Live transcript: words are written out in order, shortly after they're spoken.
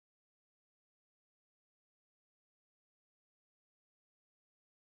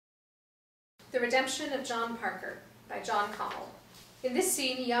The Redemption of John Parker by John Connell. In this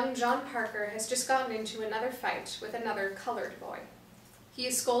scene, young John Parker has just gotten into another fight with another colored boy. He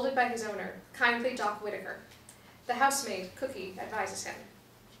is scolded by his owner, kindly Doc Whitaker. The housemaid, Cookie, advises him.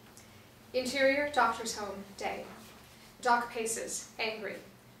 Interior, doctor's home, day. Doc paces, angry.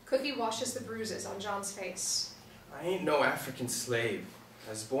 Cookie washes the bruises on John's face. I ain't no African slave. I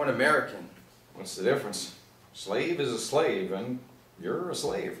was born American. What's the difference? Slave is a slave, and you're a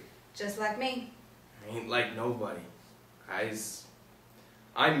slave. Just like me. I ain't like nobody.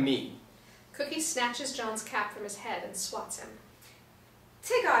 I'm me. Cookie snatches John's cap from his head and swats him.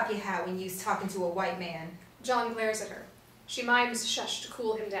 Take off your hat when you's talking to a white man. John glares at her. She mimes shush to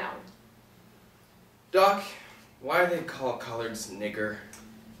cool him down. Doc, why do they call coloreds nigger?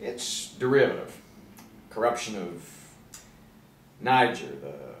 It's derivative. Corruption of Niger,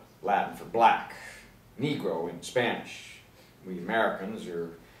 the Latin for black. Negro in Spanish. We Americans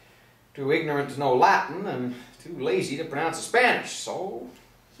are too ignorant to know Latin and too lazy to pronounce the Spanish, so...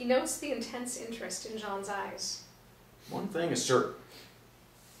 He notes the intense interest in John's eyes. One thing is certain.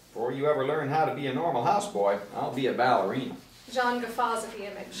 Before you ever learn how to be a normal houseboy, I'll be a ballerina. John guffaws at the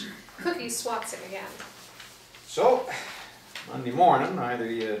image. Cookie swats him again. So, Monday morning, either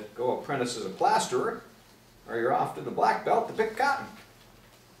you go apprentice as a plasterer, or you're off to the black belt to pick cotton.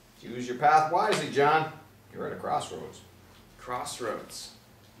 Choose your path wisely, John. You're at a crossroads. Crossroads.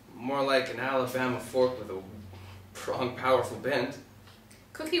 More like an Alabama fork with a prong powerful bend.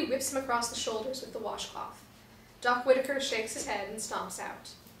 Cookie whips him across the shoulders with the washcloth. Doc Whitaker shakes his head and stomps out.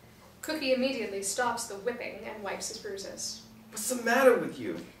 Cookie immediately stops the whipping and wipes his bruises. What's the matter with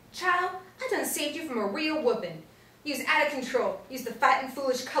you? Child, I done saved you from a real whooping. You's out of control. You's the fighting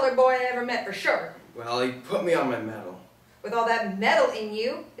foolish colored boy I ever met for sure. Well, he put me on my mettle. With all that metal in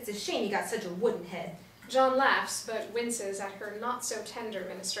you, it's a shame you got such a wooden head. John laughs, but winces at her not-so-tender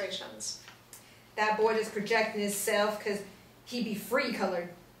ministrations. That boy just projecting himself because he be free colored.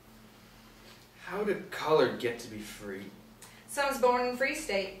 How did colored get to be free? Some's born in free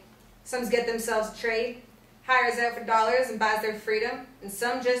state. Some's get themselves a trade, hires out for dollars and buys their freedom, and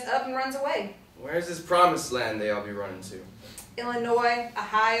some just up and runs away. Where's this promised land they all be running to? Illinois,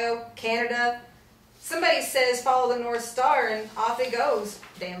 Ohio, Canada. Somebody says follow the North Star and off it goes.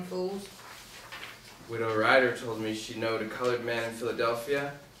 Damn fools. Widow Ryder told me she knowed a colored man in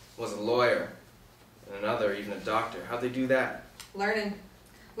Philadelphia was a lawyer, and another even a doctor. How'd they do that? Learning.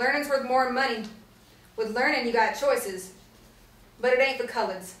 Learning's worth more than money. With learning, you got choices. But it ain't for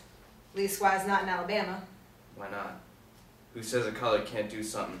coloreds. Leastwise, not in Alabama. Why not? Who says a colored can't do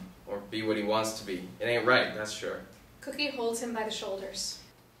something, or be what he wants to be? It ain't right, that's sure. Cookie holds him by the shoulders.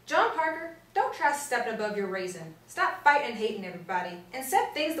 John Parker, don't try stepping above your raisin. Stop fighting and hating everybody, and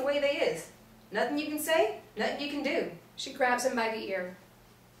set things the way they is. Nothing you can say, nothing you can do. She grabs him by the ear.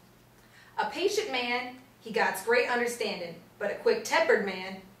 A patient man, he got great understanding, but a quick-tempered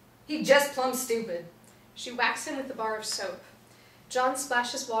man, he just plumb stupid. She whacks him with the bar of soap. John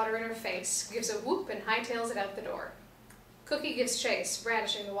splashes water in her face, gives a whoop, and hightails it out the door. Cookie gives chase,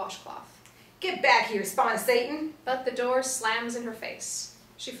 brandishing the washcloth. Get back here, spawn of Satan. But the door slams in her face.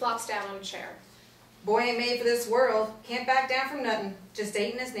 She flops down on a chair. Boy ain't made for this world. Can't back down from nothing. Just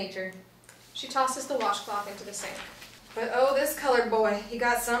ain't in his nature. She tosses the washcloth into the sink. But oh, this colored boy, he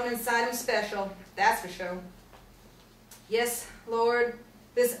got something inside him special. That's for sure. Yes, Lord,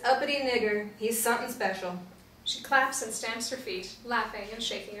 this uppity nigger, he's something special. She claps and stamps her feet, laughing and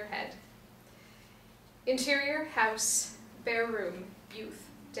shaking her head. Interior, house, bare room, youth,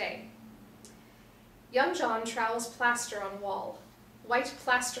 day. Young John trowels plaster on wall. White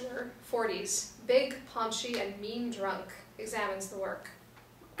plasterer, 40s, big, paunchy, and mean drunk, examines the work.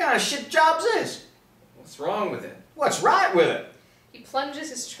 What kind of shit job's this? What's wrong with it? What's right with it? He plunges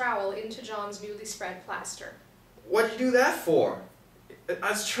his trowel into John's newly spread plaster. What'd you do that for?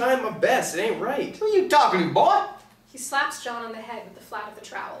 I was trying my best, it ain't right. Who are you talking to, boy? He slaps John on the head with the flat of the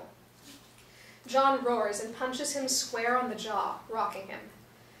trowel. John roars and punches him square on the jaw, rocking him.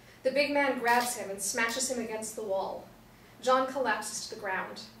 The big man grabs him and smashes him against the wall. John collapses to the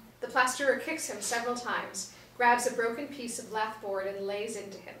ground. The plasterer kicks him several times, grabs a broken piece of lathboard and lays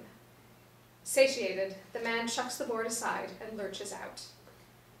into him. Satiated, the man chucks the board aside and lurches out.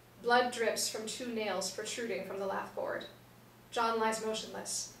 Blood drips from 2 nails protruding from the lathboard. John lies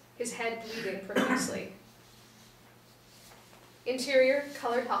motionless, his head bleeding profusely. Interior,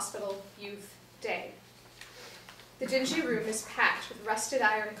 colored hospital, youth, day. The dingy room is packed with rusted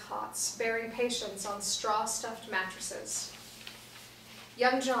iron cots, bearing patients on straw-stuffed mattresses.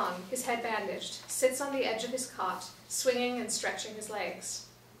 Young John, his head bandaged, sits on the edge of his cot, swinging and stretching his legs.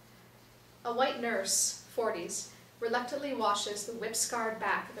 A white nurse, 40s, reluctantly washes the whip-scarred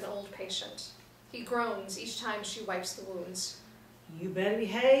back of an old patient. He groans each time she wipes the wounds. You better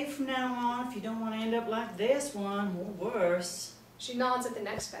behave from now on if you don't want to end up like this one, or worse. She nods at the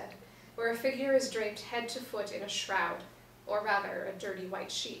next bed, where a figure is draped head to foot in a shroud, or rather, a dirty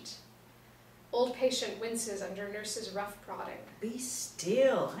white sheet. Old patient winces under nurse's rough prodding. Be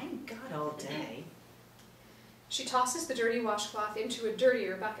still. I ain't got all day. She tosses the dirty washcloth into a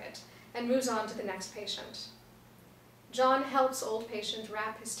dirtier bucket and moves on to the next patient. John helps old patient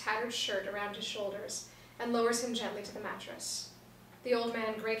wrap his tattered shirt around his shoulders and lowers him gently to the mattress. The old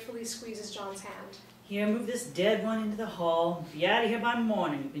man gratefully squeezes John's hand. Here, move this dead one into the hall. Be out of here by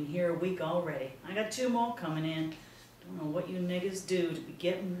morning. You've been here a week already. I got 2 more coming in. Don't know what you niggas do to be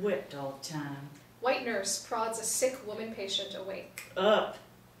getting whipped all the time. White nurse prods a sick woman patient awake. Up.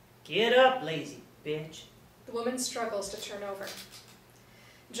 Get up, lazy bitch. The woman struggles to turn over.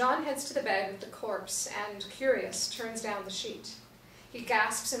 John heads to the bed with the corpse and, curious, turns down the sheet. He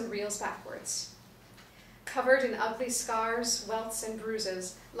gasps and reels backwards. Covered in ugly scars, welts, and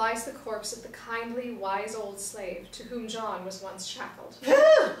bruises, lies the corpse of the kindly, wise old slave to whom John was once shackled.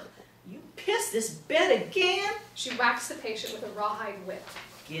 You pissed this bed again? She whacks the patient with a rawhide whip.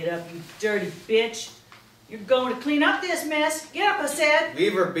 Get up, you dirty bitch. You're going to clean up this mess. Get up, I said.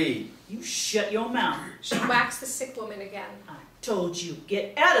 Leave her be. You shut your mouth. She whacks the sick woman again. I told you,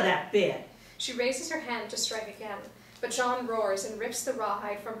 get out of that bed. She raises her hand to strike again, but John roars and rips the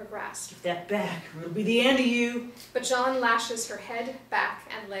rawhide from her grasp. Give that back, or it'll be the end of you. But John lashes her head, back,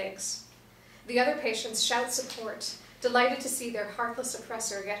 and legs. The other patients shout support, delighted to see their heartless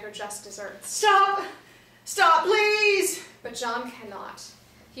oppressor get her just desserts. Stop! Stop, please! But John cannot.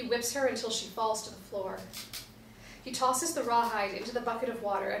 He whips her until she falls to the floor. He tosses the rawhide into the bucket of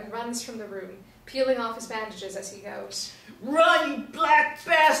water and runs from the room, peeling off his bandages as he goes. Run, you black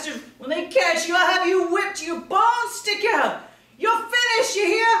bastard! When they catch you, I'll have you whipped till your bones stick out! You're finished, you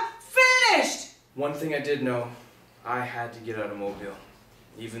hear? Finished! One thing I did know, I had to get out of Mobile.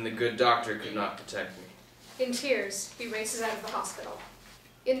 Even the good doctor could not protect me. In tears, he races out of the hospital.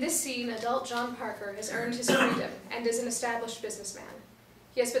 In this scene, adult John Parker has earned his freedom and is an established businessman.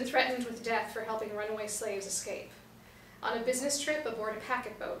 He has been threatened with death for helping runaway slaves escape. On a business trip aboard a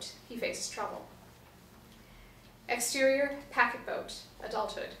packet boat, he faces trouble. Exterior, packet boat,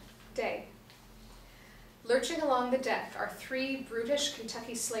 adulthood, day. Lurching along the deck are 3 brutish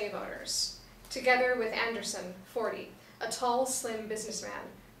Kentucky slave owners, together with Anderson, 40, a tall, slim businessman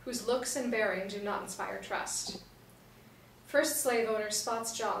whose looks and bearing do not inspire trust. First slave owner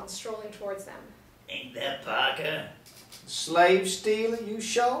spots John strolling towards them. Ain't that Parker? Slave stealer, you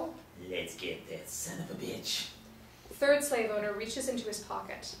sure? Let's get that son of a bitch. Third slave owner reaches into his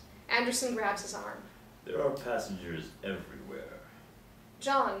pocket. Anderson grabs his arm. There are passengers everywhere.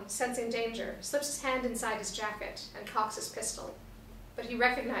 John, sensing danger, slips his hand inside his jacket and cocks his pistol. But he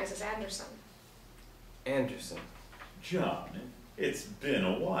recognizes Anderson. Anderson. John, it's been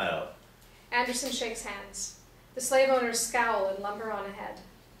a while. Anderson shakes hands. The slave owners scowl and lumber on ahead.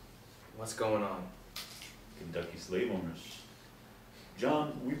 What's going on? Kentucky slave owners.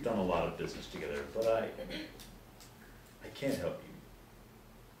 John, we've done a lot of business together, but I can't help you.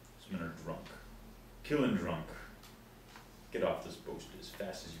 These men are drunk. Killing drunk. Get off this boat as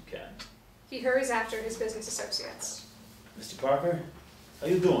fast as you can. He hurries after his business associates. Mr. Parker, how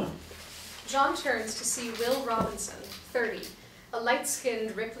you doing? John turns to see Will Robinson, 30, a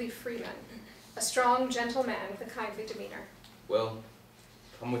light-skinned Ripley Freeman, a strong, gentle man with a kindly demeanor. Well,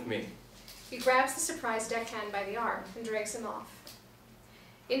 come with me. He grabs the surprised deckhand by the arm and drags him off.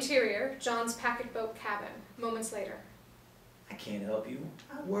 Interior, John's packet boat cabin, moments later. I can't help you.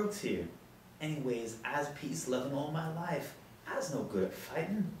 I worked here. Anyways, I's peace-loving all my life. I's no good at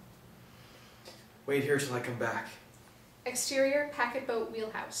fighting. Wait here till I come back. Exterior, packet boat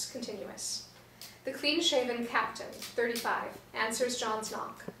wheelhouse, continuous. The clean-shaven captain, 35, answers John's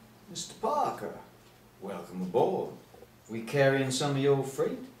knock. Mr. Parker, welcome aboard. We carrying some of your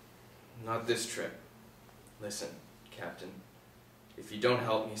freight? Not this trip. Listen, Captain. If you don't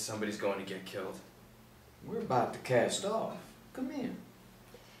help me, somebody's going to get killed. We're about to cast off. Come in.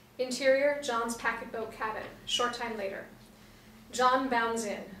 Interior, John's packet boat cabin, short time later. John bounds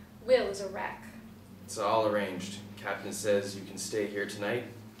in. Will is a wreck. It's all arranged. Captain says you can stay here tonight.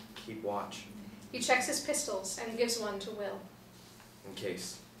 Keep watch. He checks his pistols and gives one to Will. In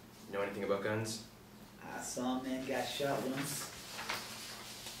case. You know anything about guns? I saw a man got shot once.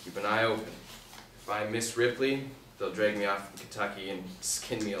 Keep an eye open. If I miss Ripley, they'll drag me off from Kentucky and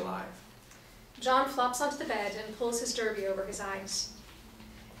skin me alive. John flops onto the bed and pulls his derby over his eyes.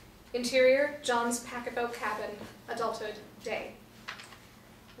 Interior, John's packet boat cabin, adulthood, day.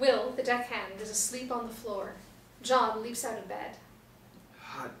 Will, the deckhand, is asleep on the floor. John leaps out of bed.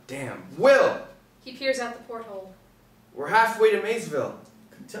 Hot damn. Will! He peers out the porthole. We're halfway to Maysville.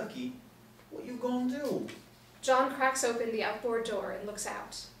 Kentucky? What you gonna do? John cracks open the outboard door and looks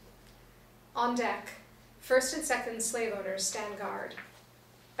out. On deck, first and second slave owners stand guard.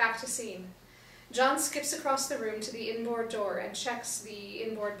 Back to scene. John skips across the room to the inboard door and checks the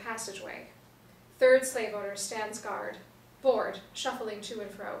inboard passageway. Third slave owner stands guard, bored, shuffling to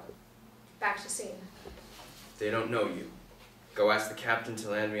and fro. Back to scene. They don't know you. Go ask the captain to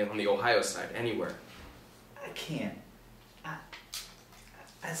land me on the Ohio side, anywhere. I can't.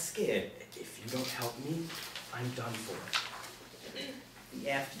 I'm scared. If you don't help me, I'm done for. The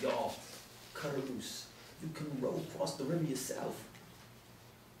aft y'all. Cut her loose. You can row across the river yourself.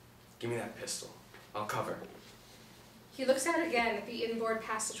 Give me that pistol. I'll cover. He looks out again at the inboard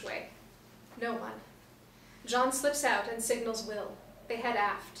passageway. No one. John slips out and signals Will. They head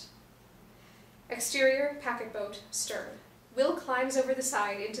aft. Exterior, packet boat, stern. Will climbs over the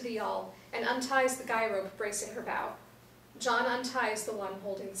side into the yawl and unties the guy rope bracing her bow. John unties the one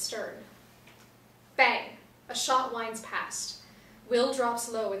holding the stern. Bang! A shot winds past. Will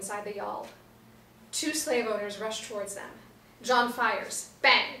drops low inside the yawl. Two slave owners rush towards them. John fires.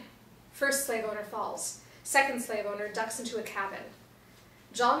 Bang! First slave owner falls. Second slave owner ducks into a cabin.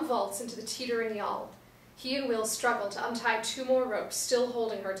 John vaults into the teetering yawl. He and Will struggle to untie two more ropes, still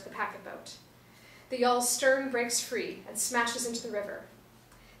holding her to the packet boat. The yawl's stern breaks free and smashes into the river.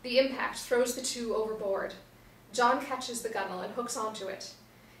 The impact throws the two overboard. John catches the gunwale and hooks onto it.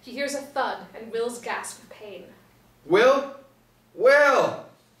 He hears a thud and Will's gasp of pain. Will? Will!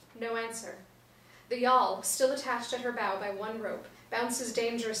 No answer. The yawl, still attached at her bow by one rope, bounces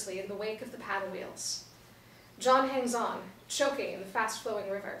dangerously in the wake of the paddle wheels. John hangs on, choking in the fast-flowing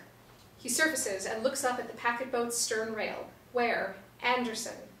river. He surfaces and looks up at the packet boat's stern rail, where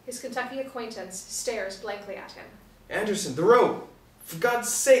Anderson, his Kentucky acquaintance, stares blankly at him. Anderson, the rope! For God's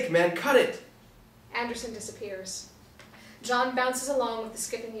sake, man, cut it! Anderson disappears. John bounces along with the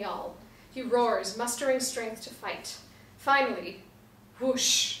skipping yawl. He roars, mustering strength to fight. Finally,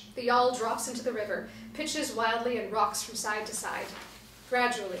 whoosh, the yawl drops into the river, pitches wildly and rocks from side to side.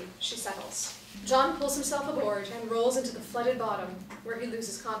 Gradually, she settles. John pulls himself aboard and rolls into the flooded bottom, where he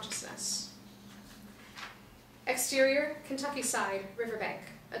loses consciousness. Exterior, Kentucky side, riverbank,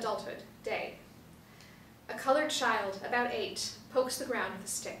 adulthood, day. A colored child, about 8, pokes the ground with a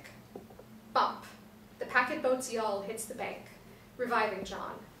stick. Bump. The packet boat's yawl hits the bank, reviving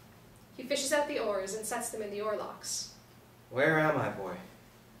John. He fishes out the oars and sets them in the oarlocks. Where am I, boy?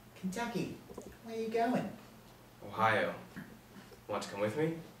 Kentucky. Where you going? Ohio. Want to come with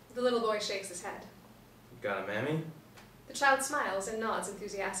me? The little boy shakes his head. Got a mammy? The child smiles and nods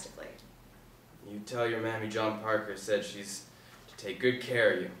enthusiastically. You tell your mammy John Parker said she's to take good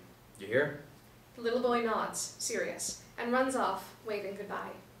care of you. You hear? The little boy nods, serious, and runs off, waving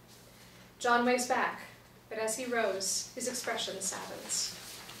goodbye. John waves back, but as he rows, his expression saddens.